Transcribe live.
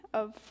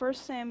of 1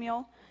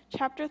 Samuel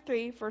chapter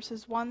 3,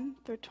 verses 1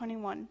 through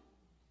 21.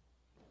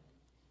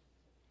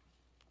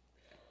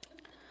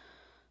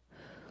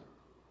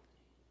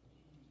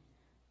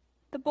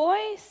 The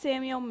boy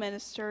Samuel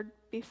ministered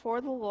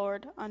before the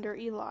Lord under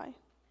Eli.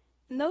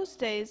 In those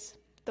days,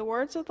 the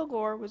words of the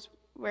Lord was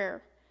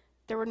rare.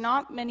 There were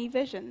not many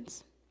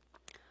visions.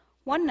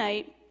 One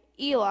night,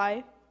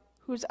 Eli,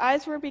 whose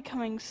eyes were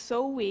becoming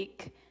so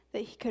weak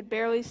that he could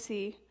barely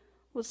see,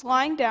 was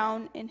lying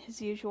down in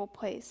his usual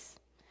place.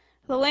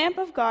 The lamp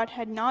of God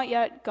had not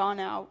yet gone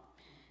out,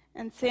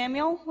 and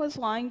Samuel was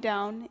lying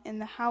down in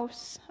the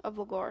house of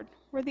the Lord,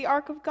 where the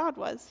ark of God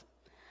was.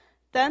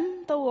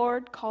 Then the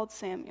Lord called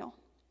Samuel.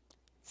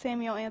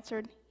 Samuel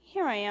answered,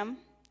 "Here I am."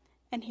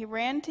 And he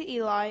ran to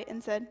Eli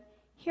and said,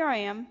 "Here I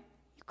am.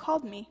 You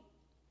called me."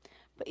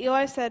 But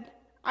Eli said,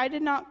 "I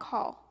did not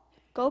call.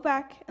 Go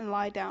back and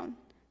lie down."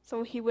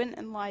 So he went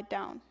and lied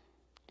down.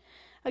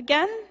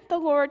 Again the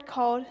Lord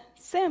called,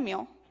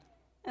 "Samuel."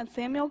 And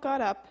Samuel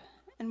got up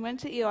and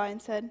went to Eli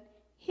and said,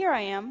 "Here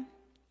I am.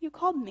 You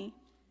called me."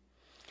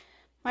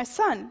 "My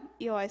son,"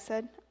 Eli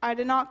said, "I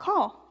did not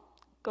call.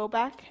 Go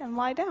back and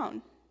lie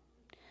down."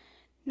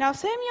 Now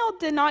Samuel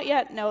did not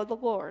yet know the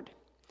Lord.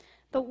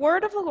 The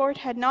word of the Lord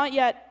had not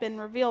yet been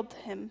revealed to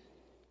him.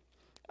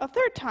 A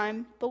third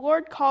time the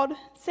Lord called,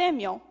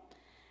 "Samuel."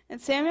 And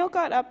Samuel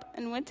got up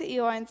and went to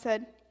Eli and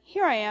said,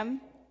 "Here I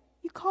am.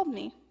 You called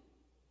me."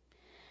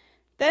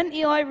 Then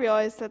Eli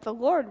realized that the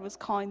Lord was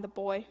calling the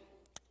boy.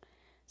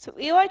 So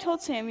Eli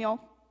told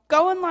Samuel,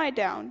 "Go and lie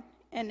down,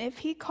 and if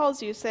he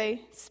calls you,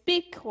 say,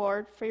 'Speak,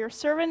 Lord, for your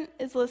servant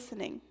is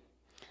listening.'"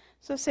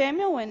 So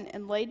Samuel went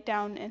and laid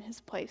down in his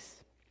place.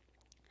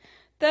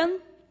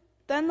 Then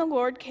the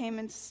Lord came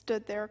and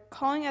stood there,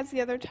 calling as the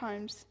other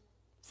times,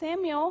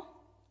 "Samuel,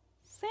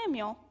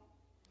 Samuel."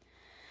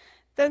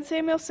 Then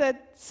Samuel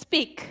said,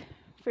 "Speak,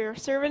 for your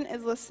servant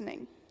is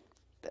listening."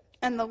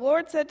 And the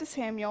Lord said to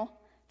Samuel,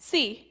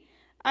 "See,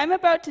 I am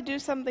about to do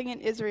something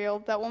in Israel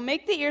that will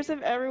make the ears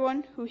of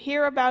everyone who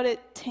hear about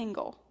it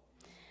tingle.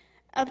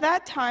 At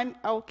that time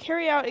I will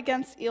carry out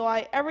against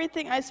Eli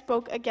everything I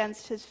spoke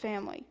against his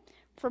family,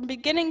 from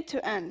beginning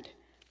to end.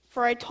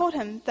 For I told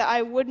him that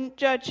I would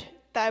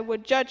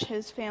judge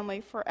his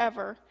family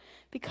forever,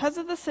 because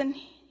of the sin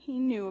he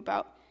knew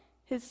about.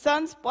 His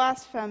sons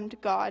blasphemed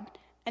God,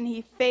 and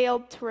he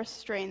failed to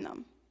restrain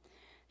them.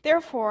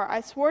 Therefore I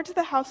swore to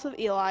the house of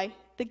Eli,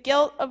 the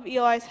guilt of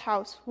Eli's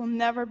house will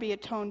never be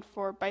atoned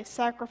for by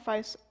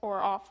sacrifice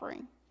or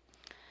offering."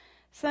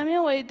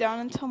 Samuel lay down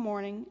until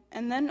morning,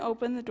 and then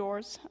opened the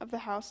doors of the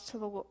house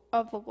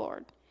of the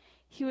Lord.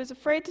 He was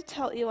afraid to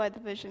tell Eli the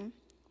vision.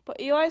 But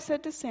Eli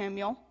said to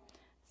Samuel,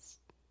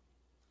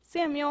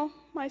 "Samuel,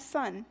 my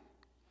son."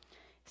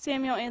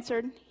 Samuel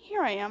answered,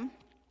 "Here I am."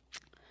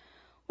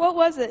 "What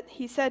was it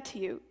he said to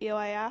you?"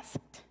 Eli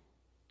asked.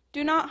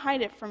 "Do not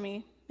hide it from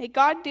me. May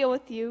God deal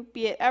with you,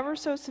 be it ever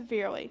so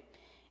severely,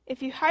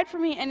 if you hide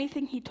from me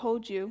anything he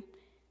told you."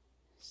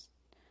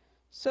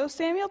 So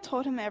Samuel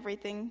told him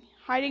everything,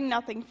 hiding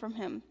nothing from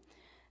him.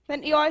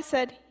 Then Eli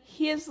said,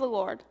 "He is the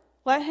Lord.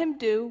 Let him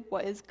do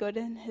what is good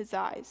in his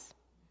eyes."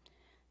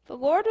 The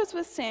Lord was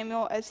with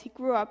Samuel as he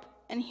grew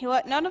up, and he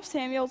let none of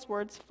Samuel's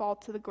words fall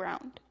to the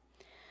ground.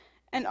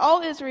 And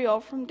all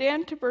Israel, from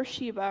Dan to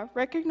Beersheba,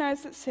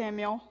 recognized that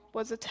Samuel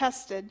was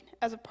attested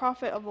as a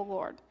prophet of the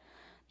Lord.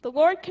 The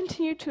Lord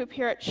continued to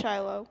appear at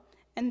Shiloh,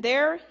 and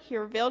there he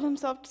revealed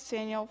himself to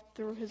Samuel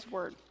through his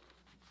word.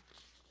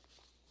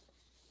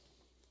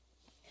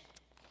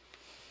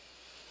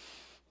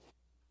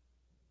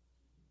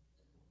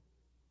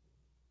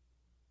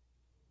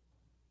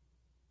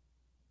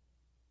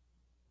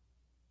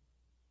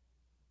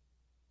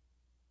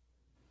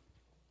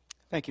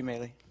 Thank you,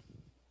 Maylee.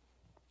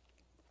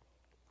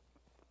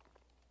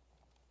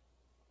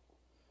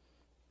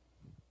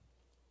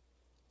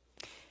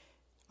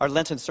 Our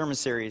Lenten sermon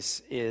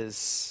series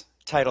is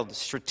titled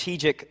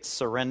Strategic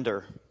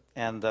Surrender,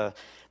 and the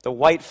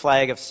white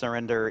flag of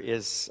surrender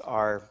is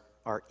our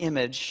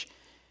image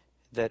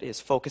that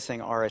is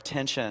focusing our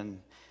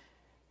attention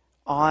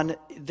on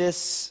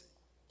this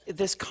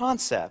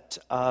concept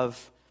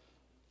of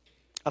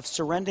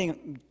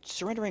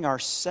surrendering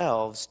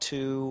ourselves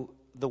to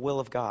the will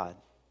of God,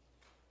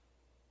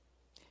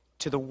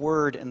 to the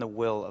word and the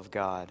will of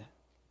God.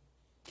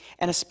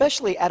 And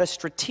especially at a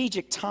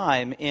strategic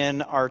time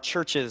in our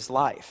church's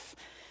life,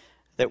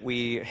 that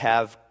we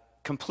have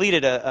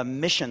completed a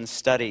mission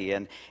study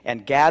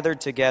and gathered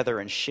together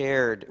and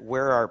shared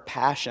where our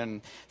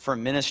passion for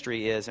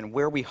ministry is and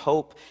where we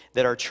hope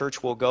that our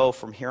church will go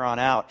from here on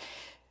out.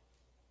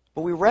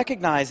 But we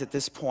recognize at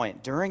this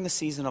point, during the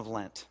season of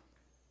Lent,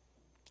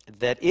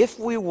 that if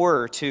we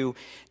were to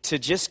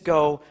just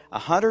go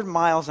 100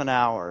 miles an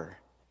hour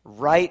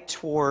right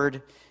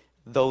toward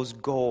those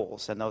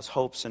goals and those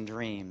hopes and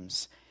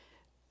dreams,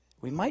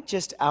 we might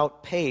just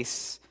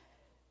outpace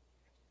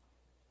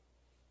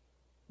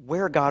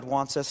where God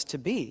wants us to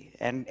be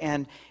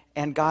and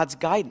God's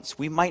guidance.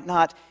 We might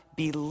not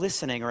be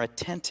listening or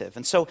attentive.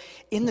 And so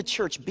in the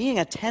church, being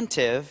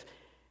attentive,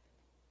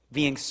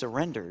 being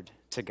surrendered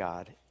to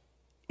God,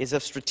 is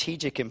of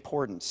strategic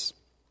importance.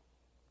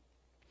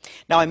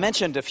 Now, I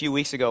mentioned a few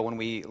weeks ago when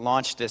we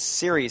launched this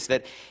series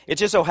that it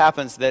just so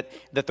happens that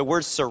the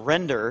word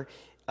surrender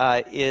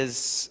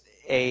is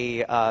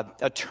a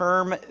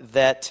term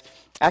that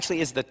actually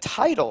is the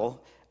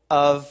title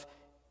of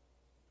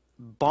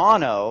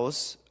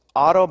Bono's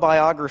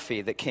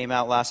autobiography that came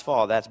out last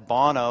fall. That's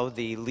Bono,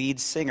 the lead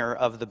singer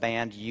of the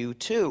band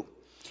U2.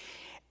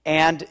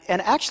 And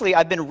actually,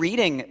 I've been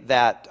reading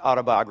that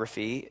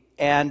autobiography,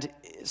 and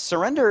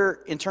surrender,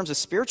 in terms of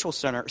spiritual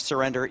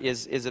surrender,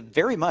 is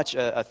very much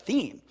a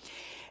theme.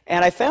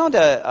 And I found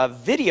a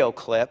video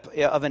clip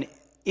of an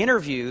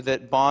interview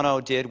that Bono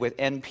did with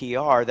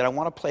NPR that I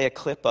want to play a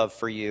clip of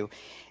for you,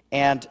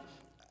 and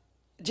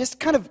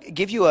just kind of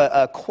give you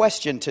a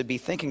question to be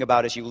thinking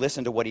about as you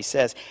listen to what he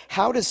says.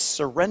 How does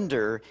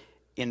surrender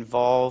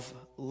involve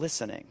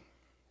listening?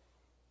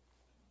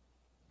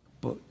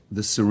 But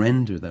the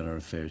surrender that I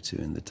refer to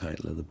in the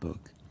title of the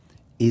book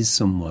is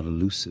somewhat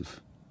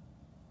elusive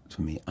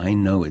for me. I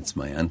know it's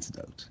my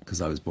antidote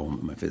because I was born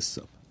with my fists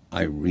up.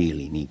 I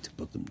really need to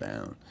put them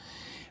down.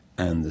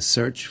 And the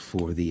search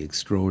for the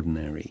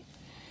extraordinary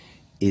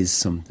is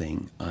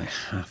something I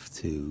have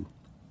to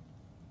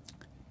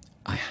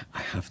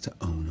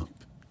own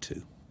up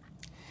to.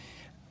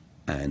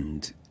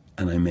 And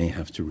I may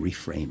have to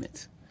reframe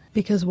it.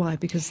 Because why?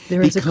 Because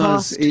there is a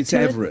cost Because it's to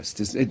Everest.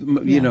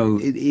 You know,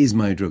 it is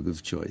my drug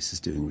of choice,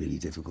 is doing really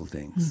difficult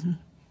things.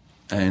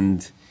 Mm-hmm.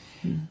 And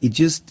it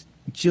just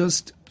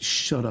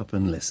shut up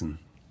and listen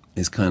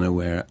is kind of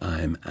where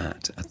I'm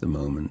at the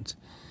moment.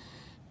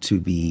 To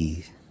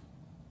be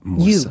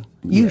more shut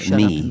me, up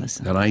and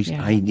listen. That I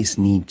just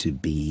need to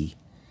be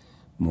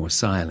more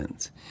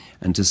silent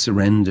and to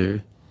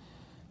surrender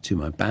to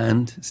my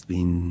band. It's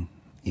been,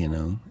 you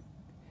know,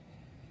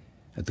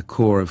 at the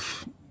core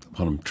of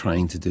what I'm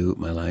trying to do with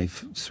my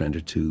life. Surrender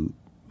to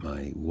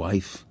my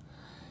wife.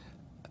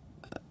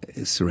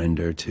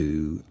 Surrender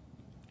to,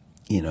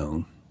 you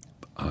know,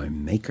 our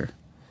maker.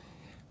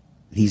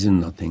 These are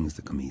not things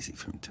that come easy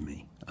to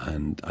me.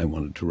 And I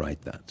wanted to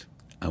write that.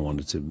 I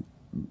wanted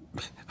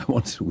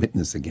to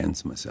witness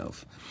against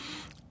myself.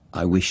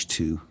 I wish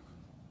to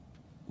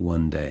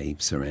one day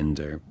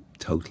surrender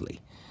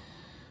totally.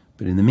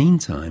 But in the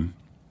meantime,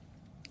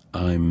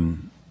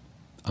 I'm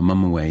on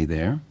my way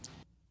there.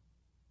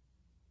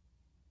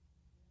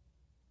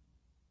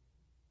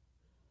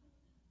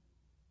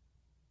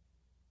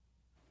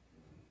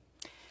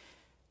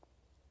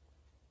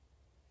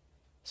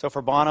 So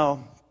for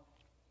Bono,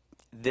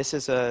 this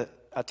is a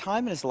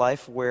time in his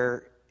life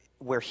where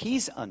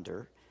he's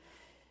under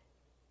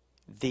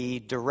the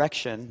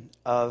direction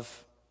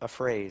of a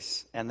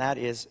phrase, and that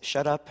is,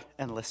 shut up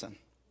and listen.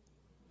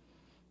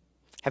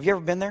 Have you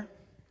ever been there?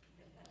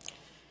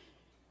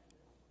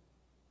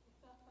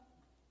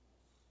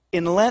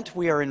 In Lent,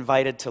 we are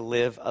invited to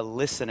live a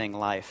listening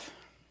life.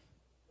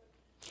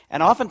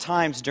 And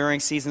oftentimes during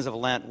seasons of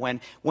Lent,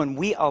 when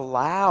we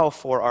allow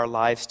for our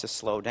lives to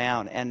slow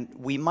down, and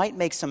we might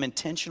make some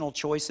intentional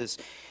choices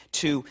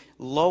to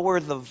lower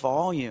the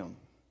volume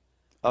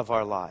of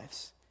our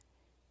lives,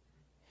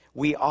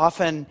 we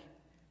often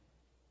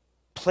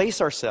place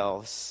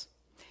ourselves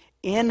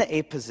in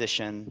a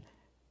position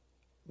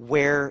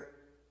where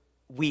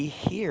we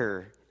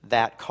hear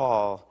that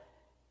call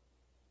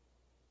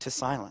to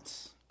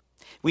silence.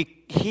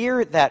 We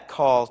hear that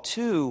call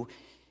to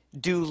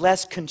do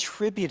less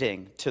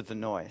contributing to the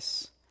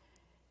noise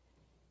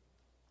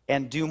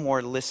and do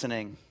more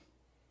listening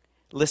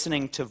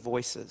to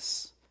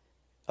voices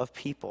of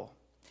people,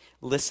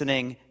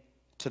 listening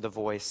to the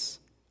voice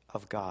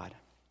of God.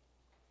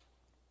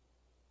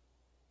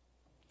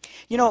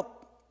 You know,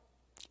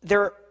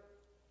 there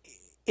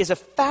is a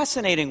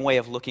fascinating way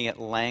of looking at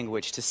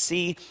language to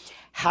see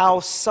how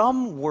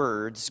some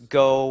words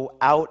go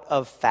out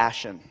of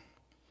fashion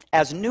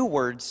as new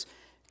words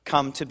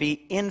come to be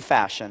in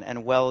fashion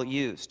and well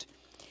used.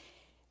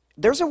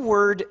 There's a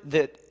word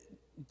that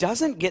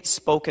doesn't get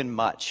spoken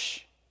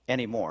much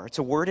anymore. It's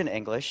a word in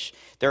English.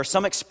 There are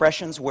some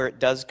expressions where it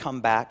does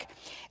come back,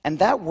 and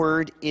that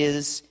word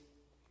is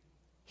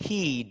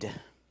heed.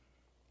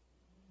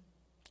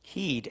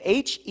 Heed,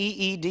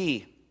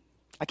 H-E-E-D.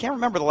 I can't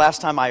remember the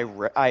last time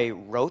I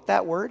wrote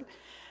that word,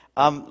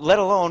 let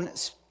alone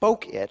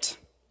spoke it.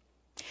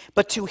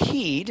 But to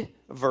heed,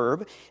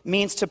 verb,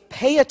 means to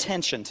pay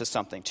attention to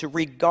something, to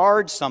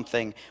regard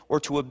something, or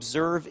to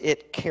observe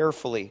it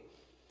carefully.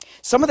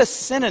 Some of the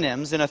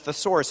synonyms in a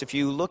thesaurus, if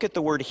you look at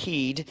the word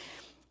heed,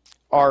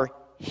 are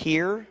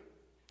hear,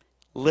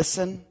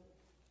 listen,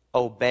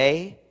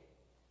 obey,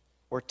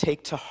 or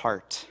take to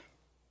heart.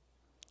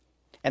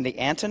 And the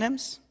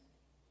antonyms?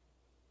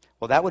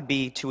 Well, that would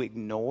be to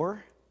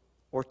ignore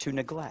or to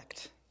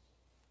neglect.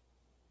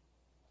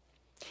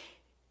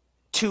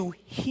 To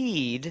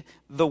heed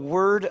the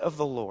word of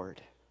the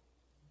Lord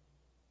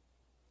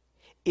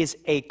is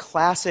a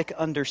classic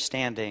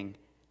understanding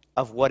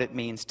of what it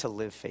means to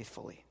live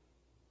faithfully.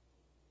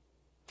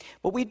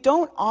 But we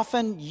don't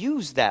often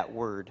use that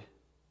word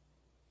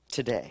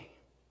today.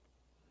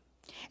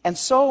 And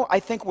so I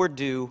think we're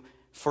due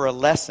for a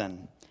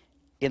lesson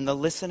in the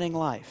listening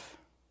life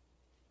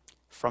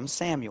from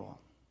Samuel.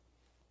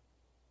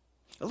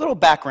 A little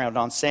background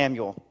on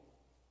Samuel.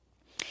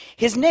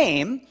 His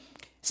name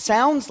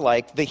sounds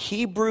like the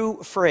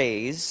Hebrew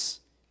phrase,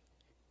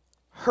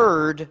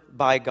 heard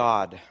by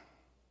God.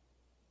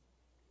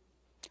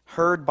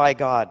 Heard by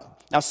God.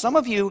 Now, some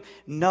of you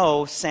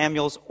know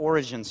Samuel's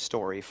origin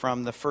story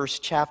from the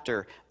first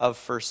chapter of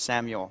 1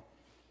 Samuel.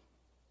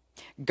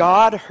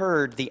 God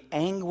heard the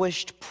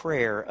anguished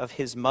prayer of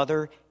his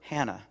mother,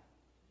 Hannah,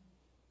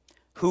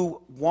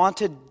 who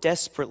wanted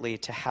desperately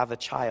to have a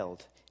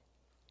child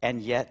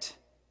and yet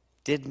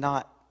did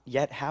not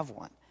yet have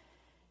one.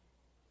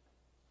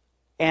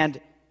 And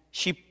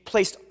she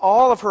placed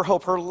all of her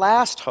hope, her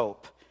last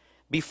hope,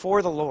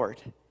 before the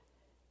Lord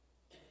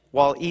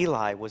while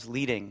Eli was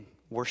leading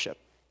worship.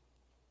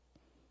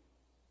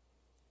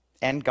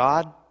 And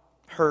God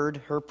heard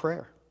her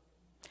prayer.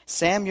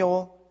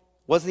 Samuel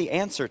was the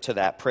answer to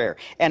that prayer.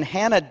 And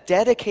Hannah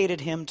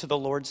dedicated him to the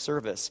Lord's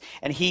service.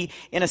 And he,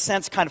 in a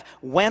sense, kind of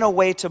went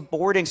away to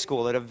boarding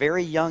school at a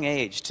very young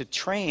age to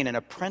train an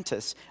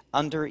apprentice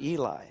under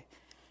Eli,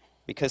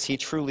 because he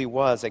truly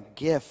was a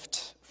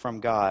gift from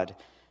God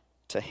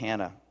to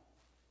Hannah.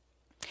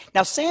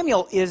 Now,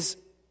 Samuel is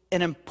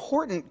an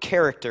important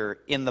character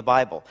in the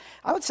Bible.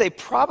 I would say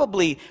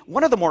probably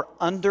one of the more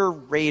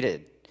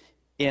underrated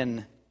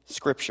in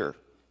Scripture.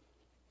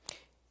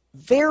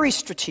 Very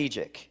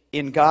strategic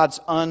in God's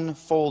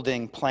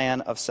unfolding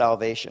plan of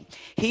salvation.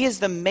 He is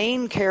the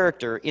main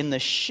character in the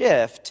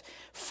shift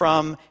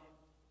from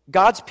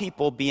God's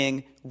people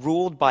being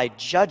ruled by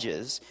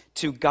judges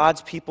to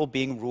God's people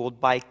being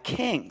ruled by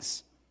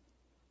kings.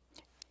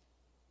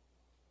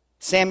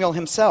 Samuel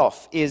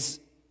himself is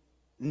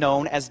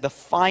known as the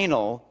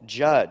final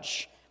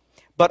judge,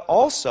 but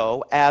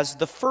also as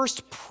the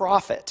first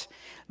prophet.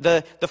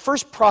 The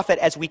first prophet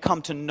as we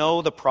come to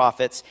know the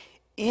prophets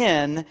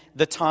in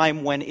the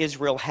time when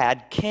Israel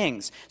had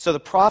kings. So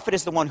the prophet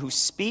is the one who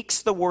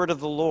speaks the word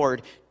of the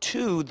Lord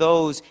to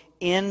those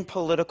in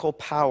political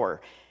power.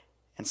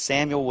 And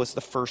Samuel was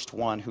the first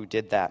one who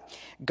did that.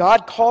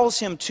 God calls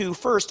him to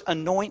first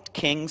anoint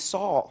King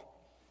Saul.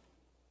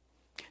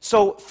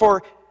 So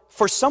for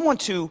someone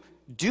to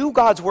do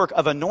God's work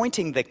of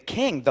anointing the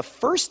king, the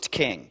first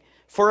king,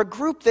 for a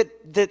group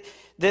that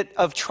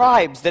of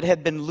tribes that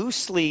had been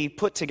loosely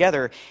put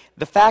together,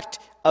 the fact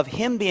of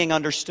him being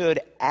understood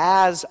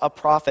as a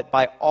prophet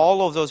by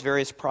all of those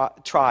various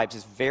tribes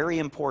is very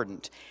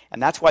important.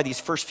 And that's why these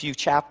first few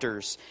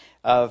chapters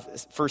of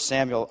 1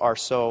 Samuel are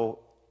so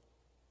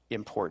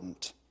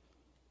important.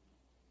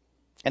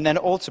 And then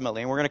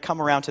ultimately, and we're going to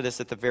come around to this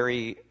at the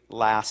very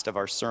last of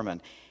our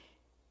sermon,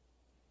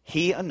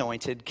 he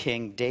anointed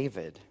King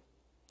David,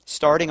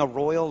 starting a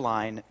royal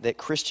line that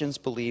Christians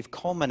believe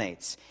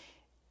culminates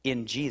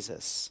in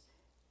Jesus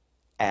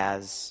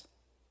as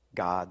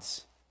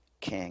God's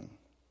king.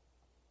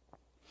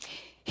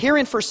 Here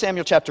in 1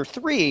 Samuel chapter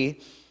 3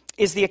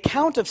 is the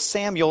account of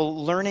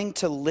Samuel learning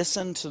to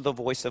listen to the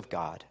voice of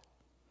God.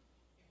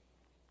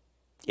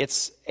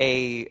 It's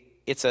a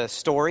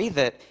story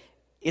that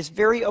is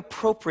very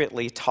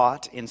appropriately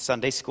taught in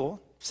Sunday school,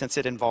 since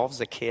it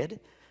involves a kid.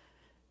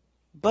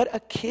 But a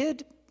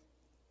kid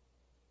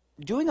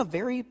doing a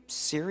very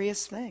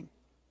serious thing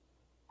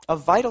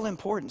of vital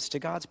importance to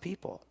God's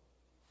people.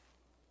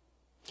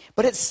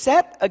 But it's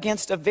set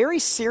against a very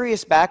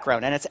serious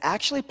background, and it's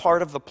actually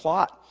part of the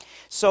plot.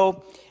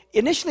 So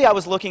initially I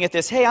was looking at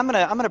this, hey, I'm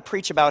gonna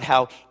preach about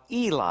how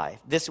Eli,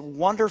 this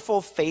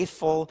wonderful,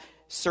 faithful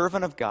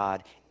servant of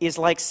God, is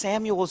like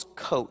Samuel's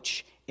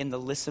coach in the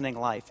listening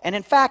life. And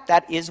in fact,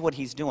 that is what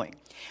he's doing.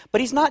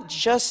 But he's not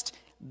just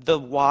the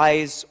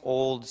wise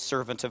old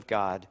servant of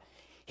God.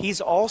 He's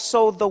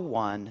also the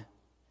one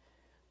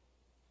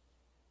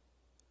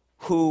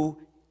who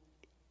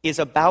is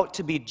about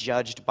to be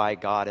judged by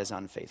God as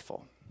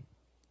unfaithful.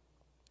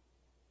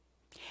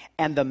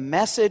 And the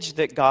message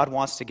that God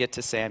wants to get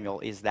to Samuel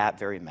is that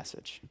very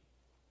message.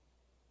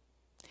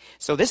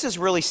 So this is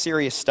really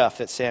serious stuff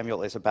that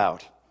Samuel is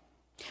about.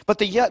 But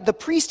the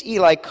priest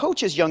Eli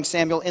coaches young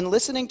Samuel in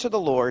listening to the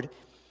Lord.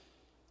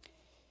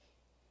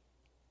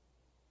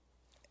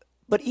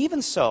 But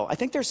even so, I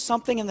think there's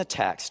something in the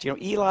text. You know,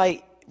 Eli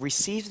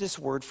receives this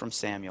word from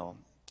Samuel,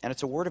 and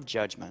it's a word of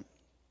judgment.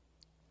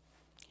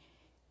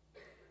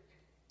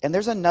 And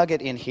there's a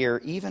nugget in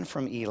here, even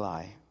from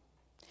Eli,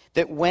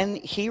 that when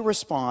he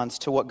responds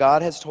to what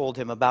God has told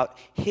him about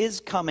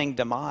his coming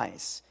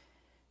demise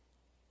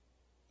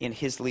in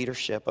his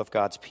leadership of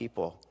God's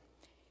people,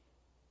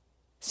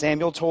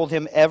 Samuel told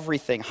him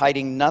everything,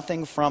 hiding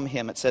nothing from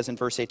him, it says in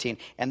verse 18.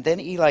 And then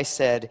Eli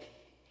said,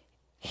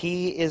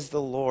 "He is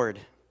the Lord.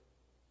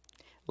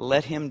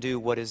 Let him do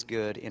what is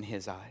good in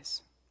his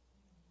eyes."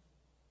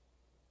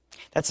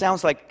 That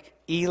sounds like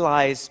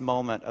Eli's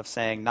moment of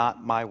saying,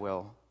 "Not my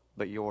will,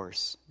 but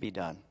yours be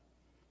done."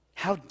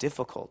 How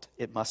difficult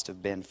it must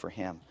have been for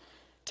him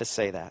to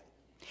say that.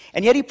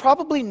 And yet he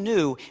probably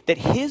knew that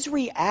his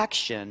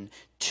reaction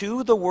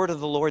to the word of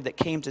the Lord that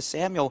came to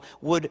Samuel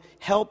would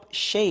help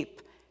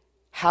shape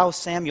how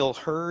Samuel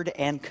heard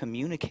and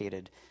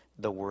communicated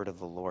the word of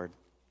the Lord.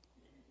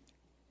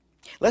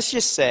 Let's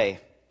just say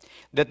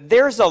that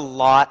there's a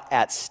lot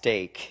at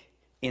stake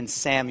in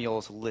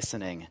Samuel's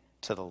listening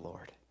to the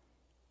Lord.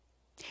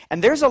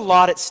 And there's a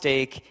lot at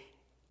stake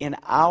in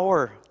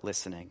our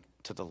listening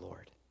to the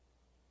Lord.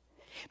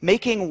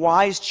 Making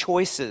wise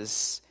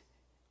choices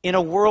in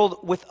a world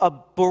with a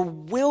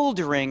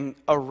bewildering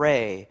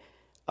array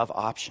of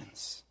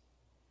options.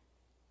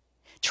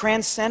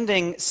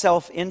 Transcending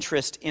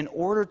self-interest in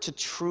order to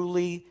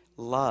truly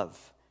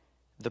love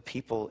the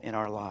people in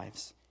our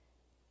lives.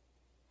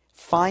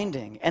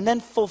 Finding and then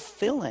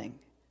fulfilling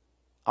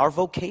our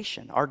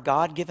vocation, our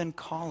God-given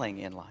calling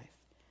in life.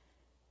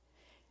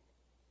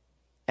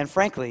 And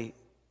frankly,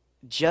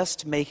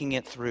 just making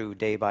it through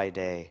day by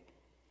day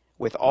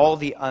with all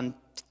the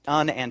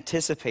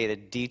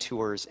unanticipated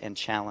detours and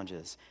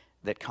challenges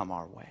that come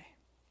our way.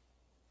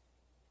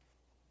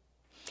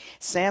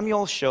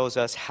 Samuel shows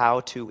us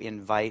how to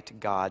invite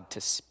God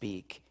to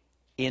speak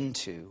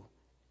into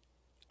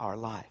our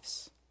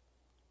lives.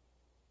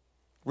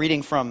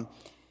 Reading from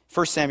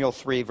 1 Samuel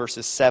 3,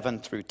 verses 7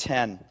 through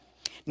 10.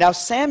 Now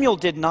Samuel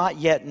did not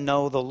yet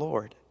know the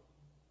Lord,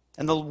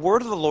 and the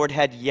word of the Lord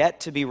had yet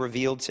to be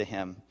revealed to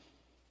him.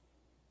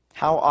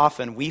 How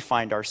often we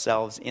find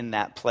ourselves in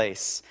that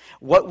place.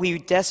 What we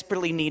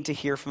desperately need to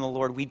hear from the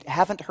Lord, we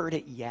haven't heard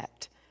it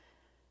yet.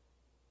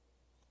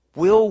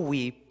 Will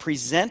we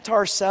present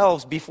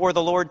ourselves before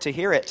the Lord to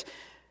hear it?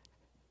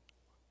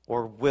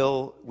 Or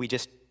will we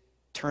just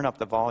turn up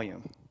the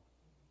volume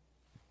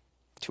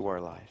to our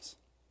lives?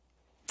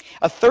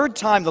 A third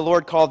time the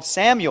Lord called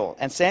Samuel,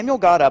 and Samuel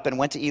got up and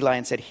went to Eli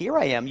and said, "Here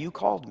I am, you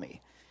called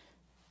me."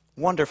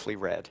 Wonderfully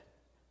read.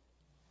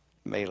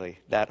 Melee,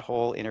 that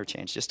whole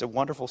interchange, just a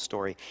wonderful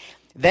story.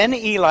 Then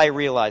Eli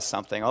realized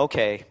something.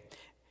 Okay,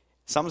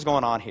 something's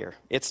going on here.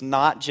 It's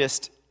not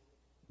just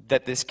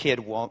that this kid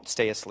won't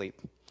stay asleep.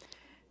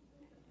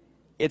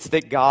 It's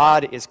that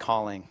God is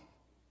calling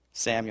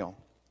Samuel.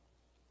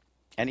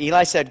 And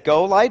Eli said,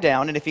 "Go lie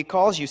down, and if he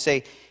calls you,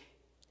 say,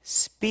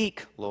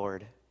 'Speak,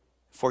 Lord,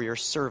 for your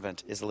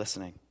servant is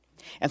listening.'"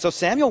 And so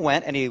Samuel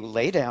went, and he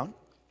lay down,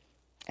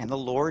 and the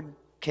Lord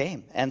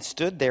came and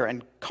stood there,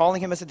 and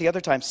calling him as at the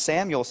other time,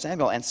 "Samuel,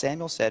 Samuel." And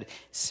Samuel said,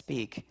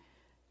 "Speak,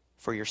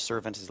 for your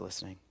servant is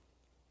listening."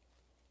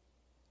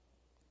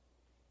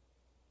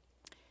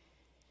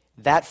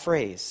 That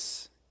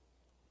phrase,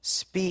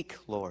 "Speak,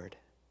 Lord,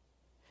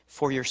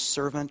 for your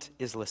servant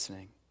is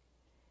listening,"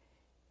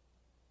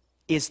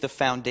 is the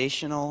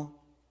foundational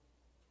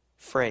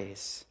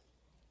phrase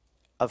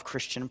of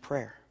Christian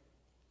prayer.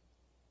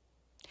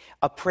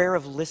 A prayer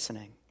of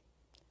listening.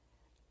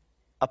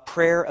 A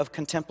prayer of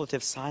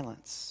contemplative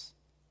silence.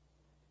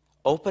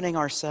 Opening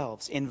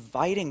ourselves,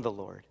 inviting the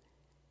Lord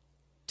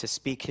to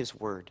speak his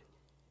word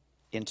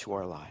into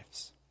our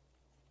lives.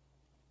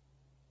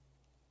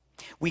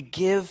 We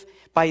give,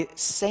 by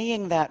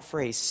saying that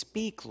phrase,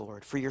 "Speak,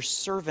 Lord, for your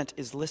servant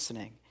is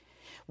listening,"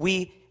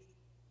 we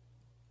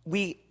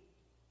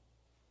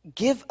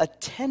give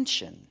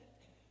attention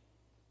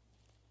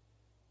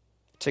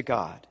to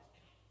God.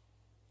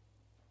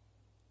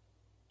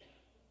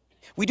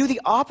 We do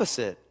the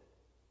opposite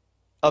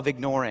of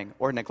ignoring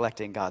or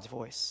neglecting God's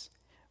voice.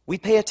 We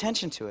pay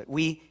attention to it.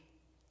 We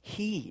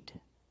heed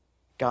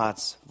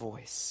God's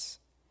voice.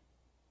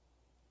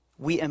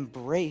 We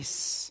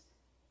embrace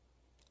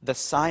the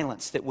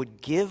silence that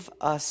would give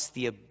us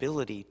the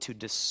ability to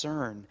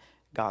discern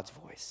God's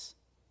voice.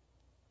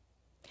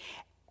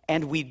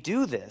 And we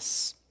do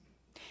this,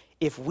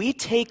 if we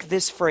take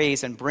this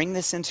phrase and bring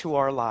this into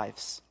our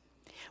lives,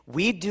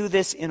 we do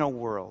this in a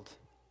world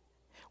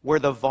where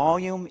the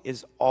volume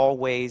is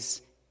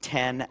always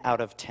 10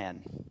 out of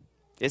 10,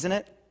 isn't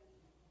it?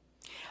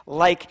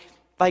 Like,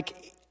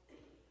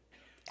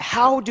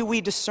 how do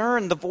we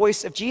discern the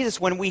voice of Jesus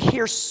when we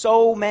hear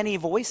so many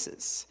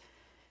voices?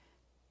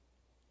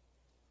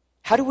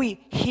 How do we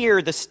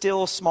hear the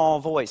still small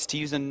voice? To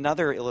use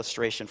another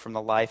illustration from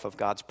the life of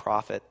God's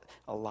prophet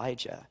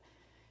Elijah.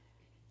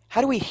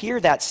 How do we hear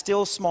that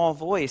still small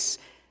voice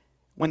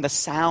when the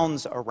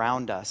sounds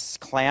around us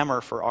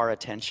clamor for our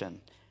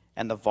attention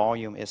and the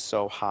volume is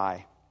so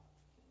high?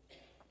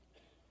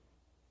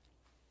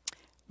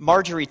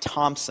 Marjorie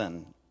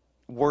Thompson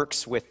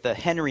works with the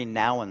Henry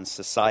Nouwen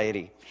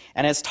Society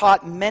and has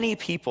taught many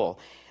people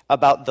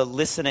about the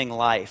listening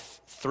life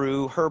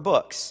through her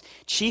books,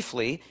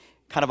 chiefly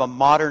kind of a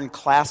modern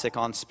classic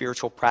on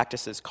spiritual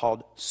practices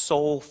called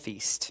Soul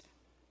Feast.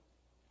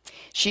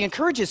 She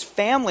encourages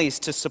families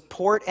to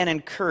support and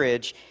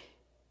encourage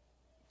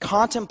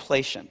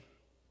contemplation,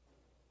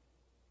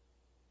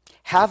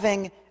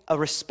 having a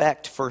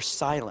respect for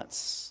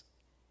silence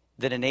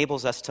that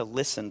enables us to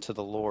listen to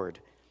the Lord.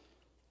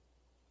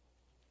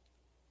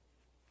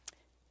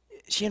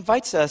 She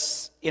invites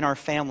us in our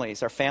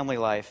families, our family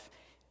life,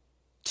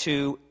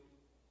 to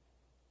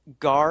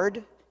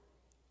guard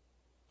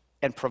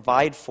and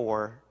provide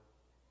for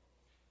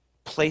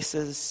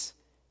places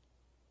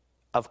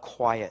of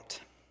quiet.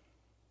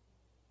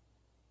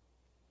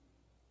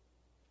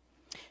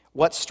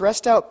 What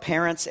stressed out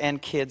parents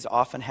and kids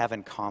often have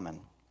in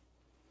common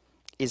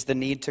is the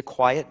need to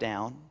quiet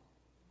down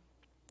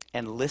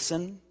and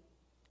listen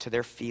to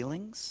their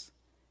feelings,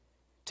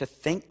 to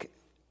think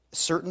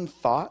certain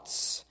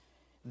thoughts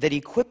that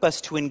equip us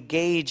to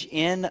engage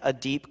in a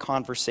deep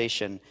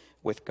conversation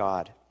with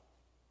God.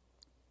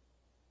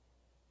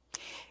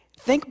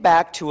 Think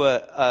back to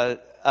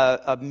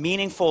a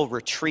meaningful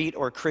retreat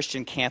or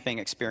Christian camping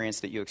experience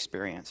that you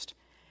experienced.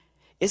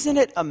 Isn't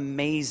it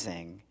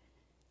amazing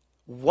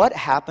what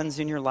happens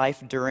in your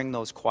life during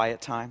those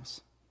quiet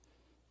times?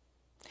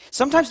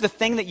 Sometimes the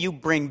thing that you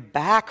bring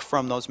back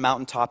from those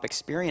mountaintop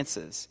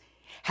experiences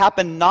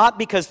happened not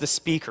because the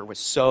speaker was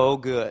so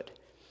good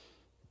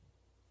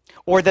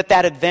or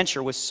that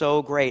adventure was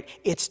so great.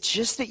 It's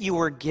just that you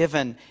were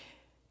given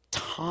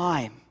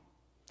time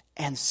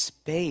and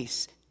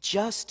space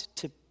just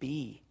to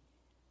be.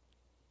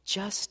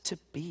 Just to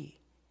be.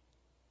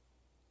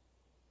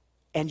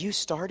 And you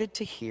started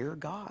to hear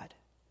God.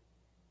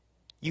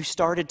 You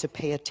started to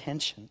pay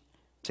attention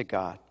to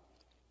God.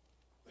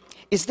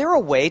 Is there a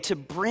way to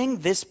bring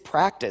this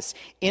practice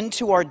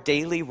into our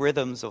daily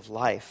rhythms of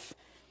life?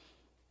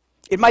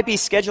 It might be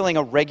scheduling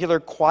a regular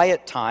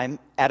quiet time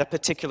at a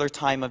particular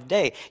time of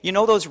day. You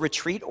know those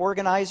retreat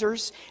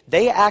organizers?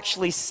 They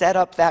actually set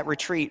up that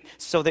retreat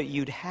so that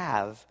you'd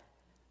have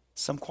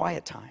some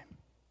quiet time.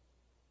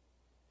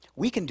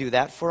 We can do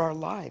that for our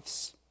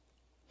lives.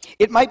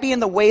 It might be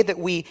in the way that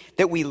we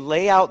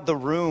lay out the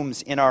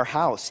rooms in our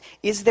house.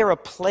 Is there a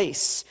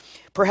place,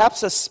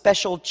 perhaps a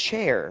special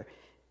chair,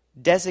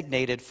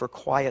 designated for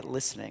quiet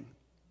listening?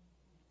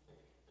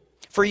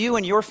 For you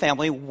and your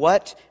family,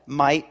 what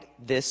might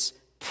this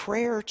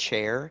prayer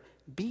chair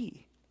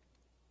be?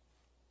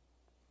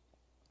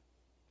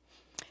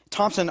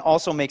 Thompson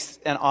also makes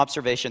an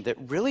observation that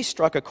really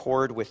struck a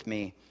chord with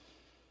me.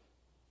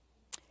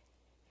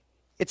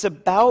 It's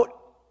about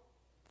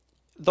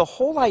the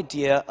whole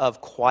idea of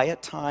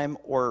quiet time,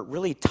 or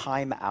really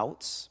time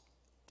outs,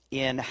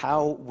 in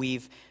how we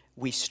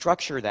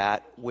structure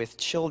that with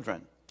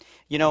children.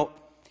 You know,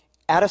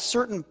 at a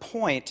certain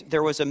point,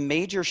 there was a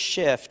major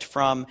shift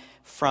from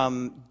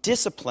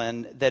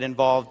discipline that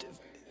involved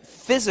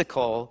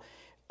physical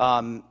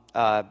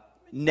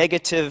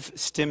negative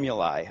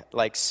stimuli,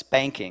 like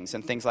spankings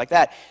and things like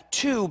that,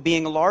 to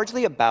being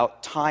largely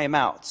about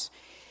timeouts.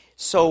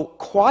 So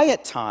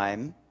quiet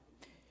time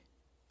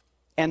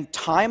and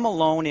time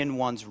alone in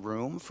one's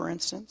room, for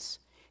instance,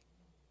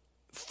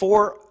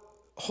 for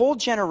whole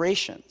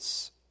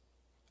generations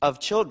of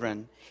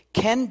children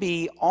can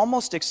be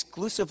almost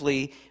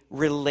exclusively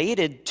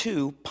related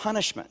to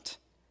punishment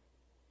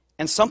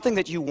and something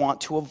that you want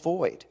to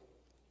avoid.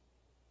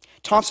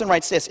 Thompson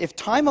writes this: if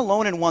time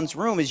alone in one's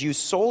room is used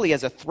solely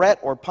as a threat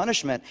or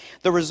punishment,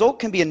 the result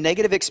can be a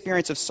negative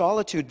experience of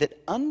solitude that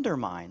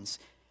undermines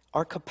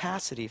our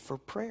capacity for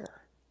prayer.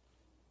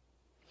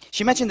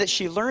 She mentioned that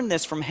she learned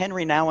this from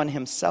Henry Nouwen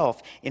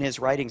himself in his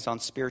writings on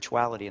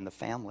spirituality and the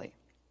family.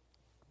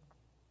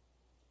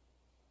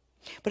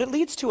 But it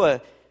leads to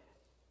a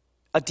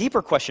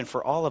deeper question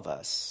for all of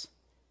us.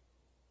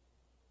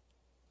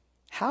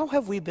 How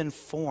have we been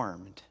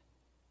formed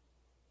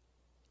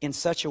in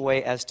such a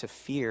way as to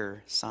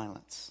fear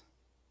silence?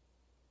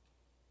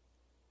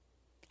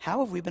 How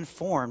have we been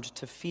formed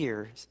to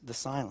fear the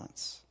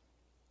silence?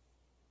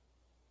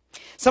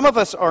 Some of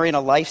us are in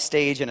a life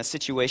stage and a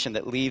situation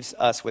that leaves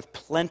us with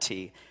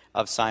plenty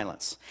of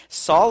silence.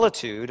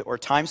 Solitude, or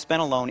time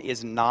spent alone,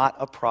 is not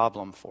a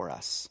problem for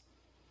us.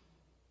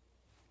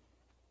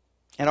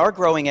 And our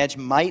growing edge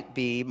might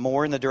be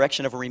more in the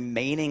direction of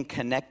remaining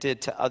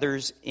connected to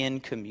others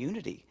in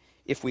community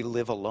if we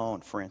live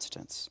alone, for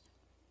instance.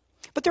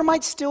 But there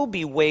might still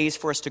be ways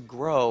for us to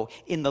grow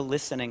in the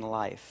listening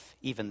life,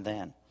 even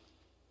then.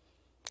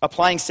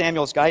 Applying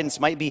Samuel's guidance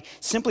might be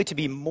simply to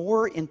be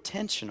more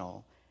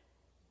intentional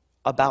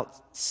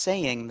about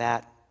saying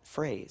that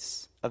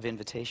phrase of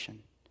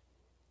invitation.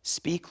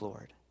 Speak,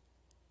 Lord,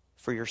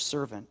 for your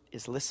servant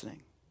is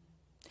listening.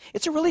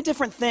 It's a really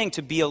different thing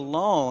to be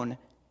alone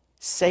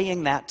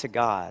saying that to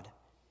God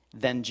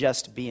than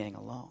just being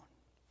alone.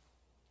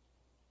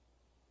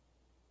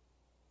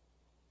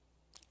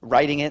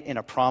 Writing it in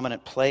a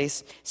prominent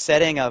place,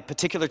 setting a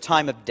particular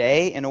time of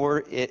day in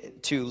order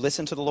to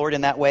listen to the Lord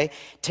in that way,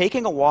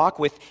 taking a walk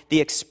with the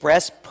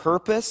express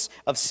purpose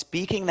of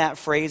speaking that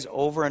phrase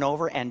over and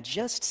over, and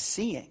just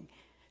seeing,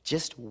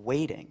 just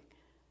waiting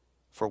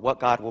for what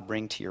God will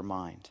bring to your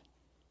mind.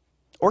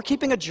 Or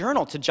keeping a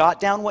journal to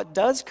jot down what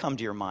does come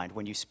to your mind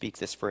when you speak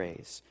this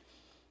phrase.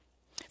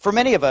 For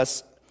many of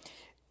us,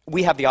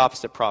 we have the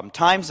opposite problem.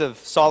 Times of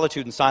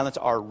solitude and silence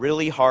are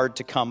really hard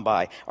to come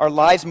by. Our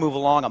lives move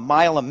along a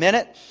mile a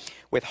minute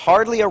with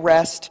hardly a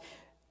rest,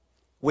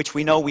 which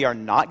we know we are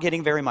not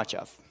getting very much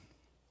of.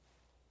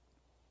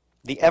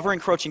 The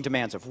ever-encroaching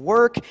demands of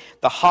work,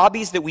 the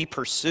hobbies that we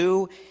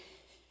pursue,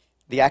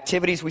 the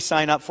activities we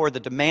sign up for,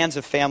 the demands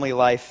of family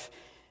life,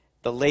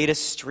 the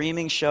latest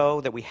streaming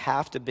show that we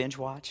have to binge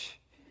watch.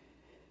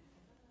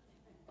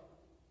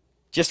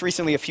 Just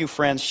recently, a few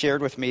friends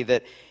shared with me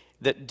that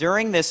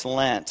during this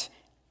Lent,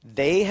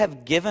 They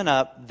have given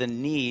up the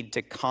need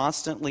to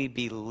constantly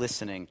be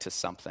listening to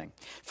something.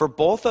 For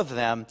both of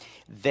them,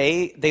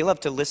 they love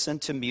to listen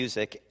to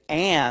music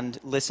and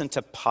listen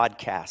to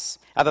podcasts.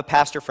 I have a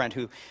pastor friend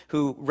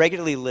who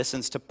regularly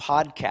listens to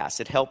podcasts.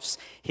 It helps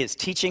his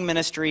teaching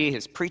ministry,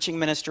 his preaching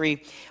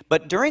ministry.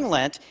 But during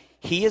Lent,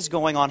 he is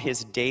going on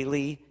his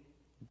daily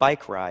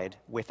bike ride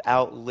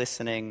without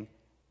listening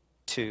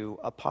to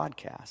a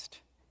podcast.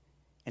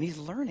 And he's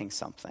learning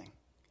something.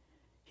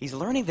 He's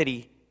learning that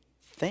he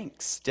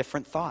thinks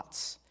different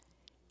thoughts.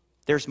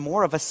 There's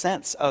more of a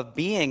sense of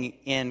being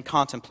in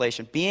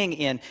contemplation, being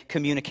in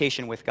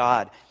communication with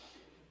God.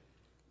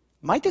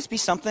 Might this be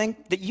something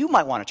that you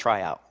might want to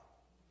try out?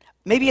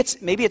 Maybe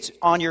it's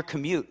on your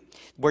commute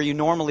where you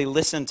normally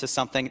listen to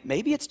something.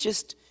 Maybe it's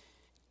just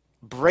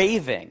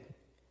braving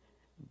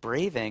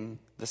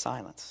the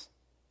silence.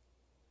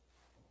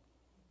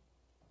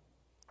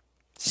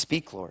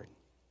 Speak, Lord,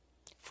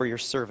 for your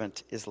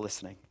servant is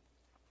listening.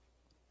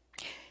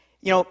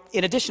 You know,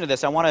 in addition to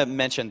this, I want to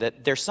mention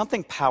that there's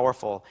something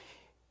powerful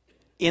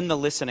in the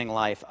listening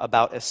life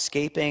about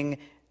escaping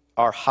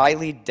our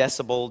highly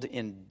decibeled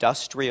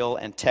industrial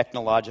and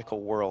technological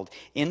world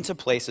into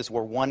places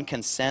where one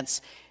can sense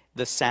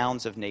the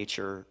sounds of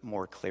nature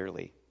more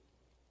clearly.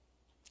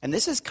 And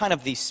this is kind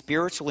of the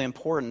spiritual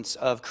importance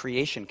of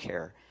creation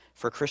care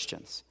for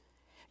Christians.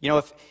 You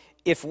know,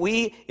 if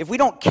we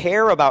don't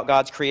care about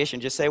God's creation,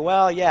 just say,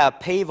 well, yeah,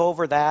 pave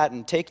over that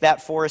and take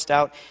that forest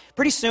out,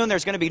 pretty soon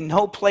there's going to be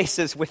no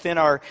places within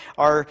our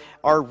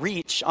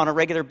reach on a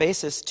regular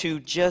basis to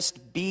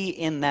just be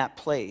in that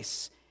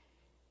place,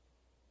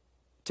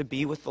 to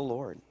be with the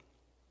Lord.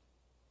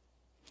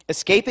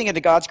 Escaping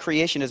into God's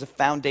creation is a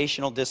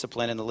foundational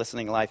discipline in the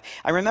listening life.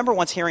 I remember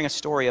once hearing a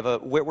story of a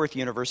Whitworth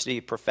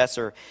University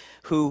professor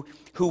who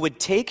would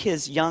take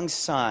his young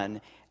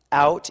son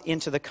out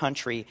into the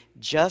country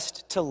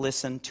just to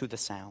listen to the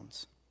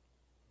sounds.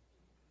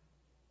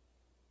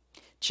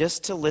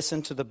 Just to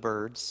listen to the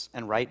birds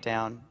and write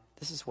down,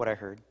 this is what I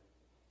heard.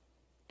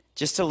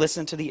 Just to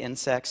listen to the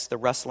insects, the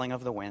rustling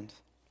of the wind.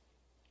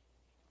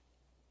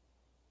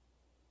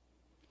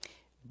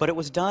 But it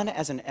was done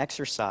as an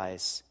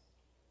exercise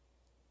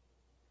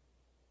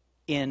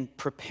in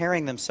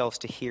preparing themselves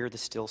to hear the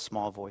still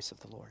small voice of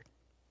the Lord.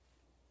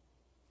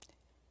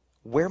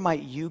 Where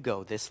might you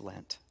go this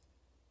Lent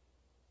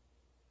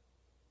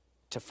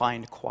to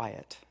find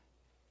quiet,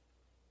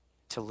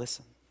 to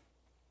listen?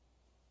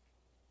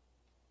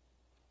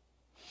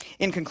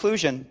 In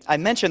conclusion, I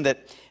mentioned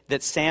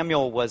that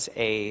Samuel was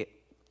an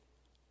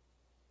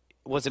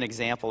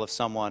example of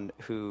someone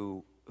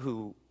who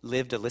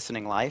lived a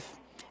listening life,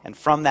 and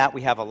from that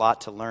we have a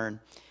lot to learn.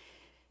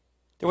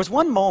 There was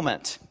one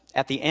moment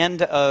at the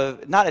end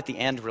of, not at the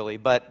end really,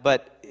 but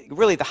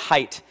really the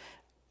height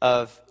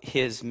of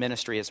his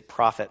ministry as a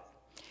prophet,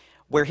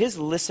 where his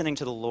listening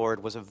to the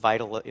Lord was of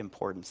vital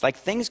importance. Like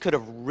things could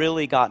have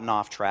really gotten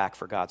off track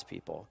for God's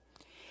people.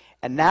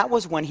 And that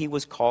was when he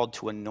was called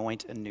to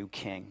anoint a new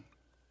king.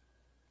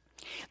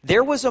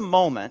 There was a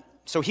moment,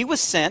 so he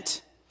was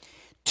sent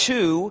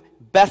to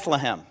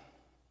Bethlehem,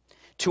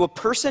 to a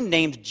person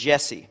named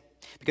Jesse,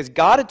 because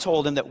God had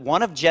told him that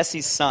one of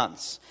Jesse's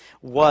sons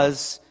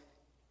was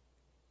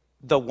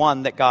the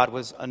one that God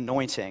was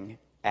anointing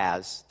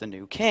as the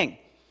new king.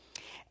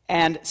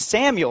 And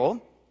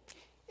Samuel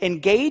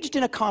engaged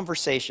in a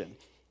conversation.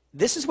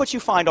 This is what you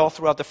find all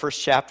throughout the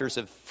first chapters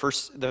of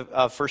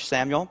First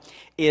Samuel,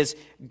 is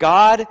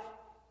God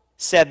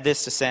said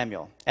this to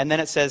Samuel. And then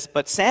it says,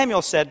 but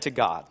Samuel said to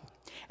God.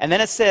 And then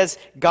it says,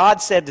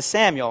 God said to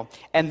Samuel.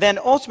 And then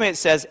ultimately it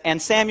says,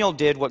 and Samuel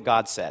did what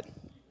God said.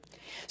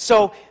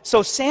 So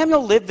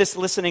Samuel lived this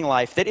listening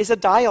life that is a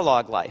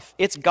dialogue life.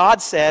 It's God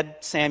said,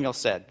 Samuel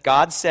said.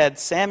 God said,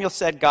 Samuel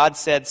said, God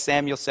said,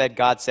 Samuel said,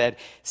 God said,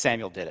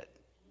 Samuel did it.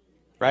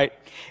 Right?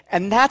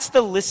 And that's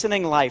the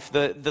listening life,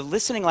 the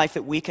listening life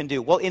that we can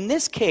do. Well, in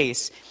this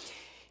case,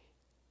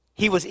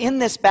 he was in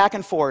this back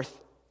and forth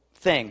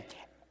thing,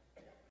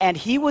 and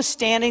he was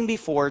standing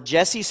before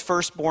Jesse's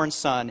firstborn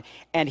son,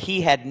 and he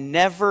had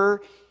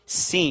never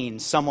seen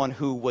someone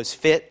who was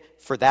fit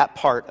for that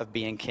part of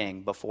being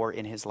king before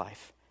in his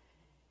life.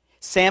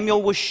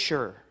 Samuel was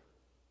sure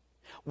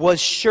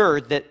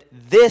that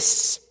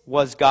this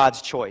was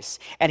God's choice,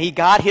 and he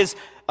got his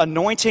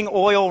anointing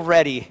oil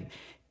ready.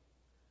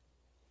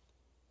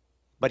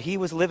 But he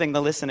was living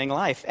the listening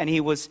life, and he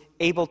was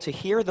able to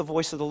hear the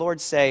voice of the Lord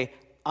say,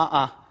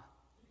 not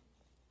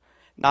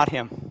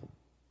him.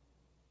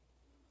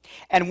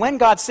 And when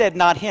God said,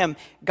 not him,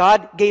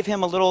 God gave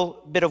him a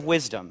little bit of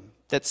wisdom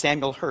that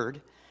Samuel heard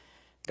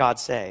God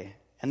say.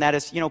 And that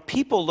is,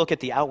 people look at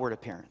the outward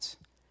appearance,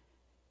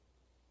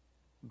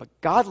 but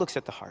God looks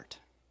at the heart.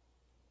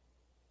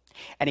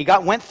 And he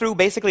went through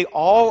basically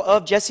all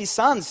of Jesse's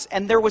sons,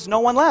 and there was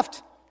no one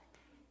left.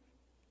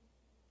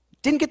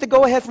 Didn't get the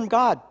go-ahead from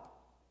God.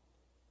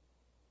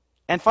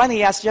 And finally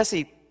he asked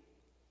Jesse,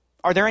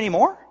 are there any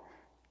more?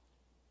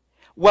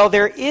 Well,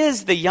 there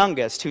is the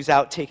youngest who's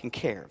out taking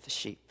care of the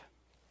sheep.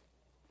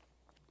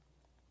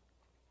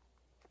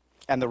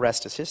 And the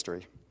rest is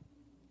history.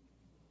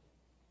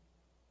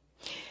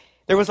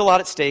 There was a lot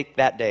at stake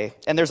that day,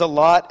 and there's a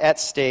lot at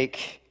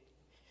stake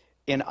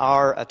in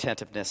our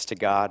attentiveness to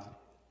God,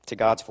 to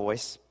God's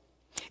voice.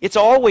 It's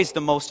always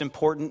the most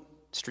important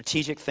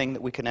strategic thing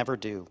that we can ever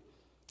do,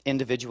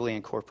 individually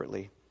and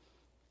corporately.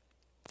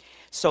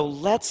 So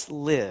let's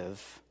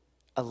live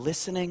a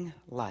listening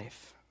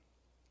life.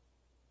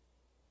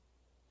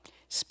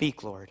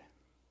 Speak, Lord,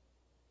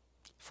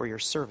 for your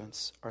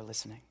servants are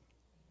listening.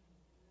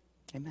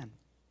 Amen.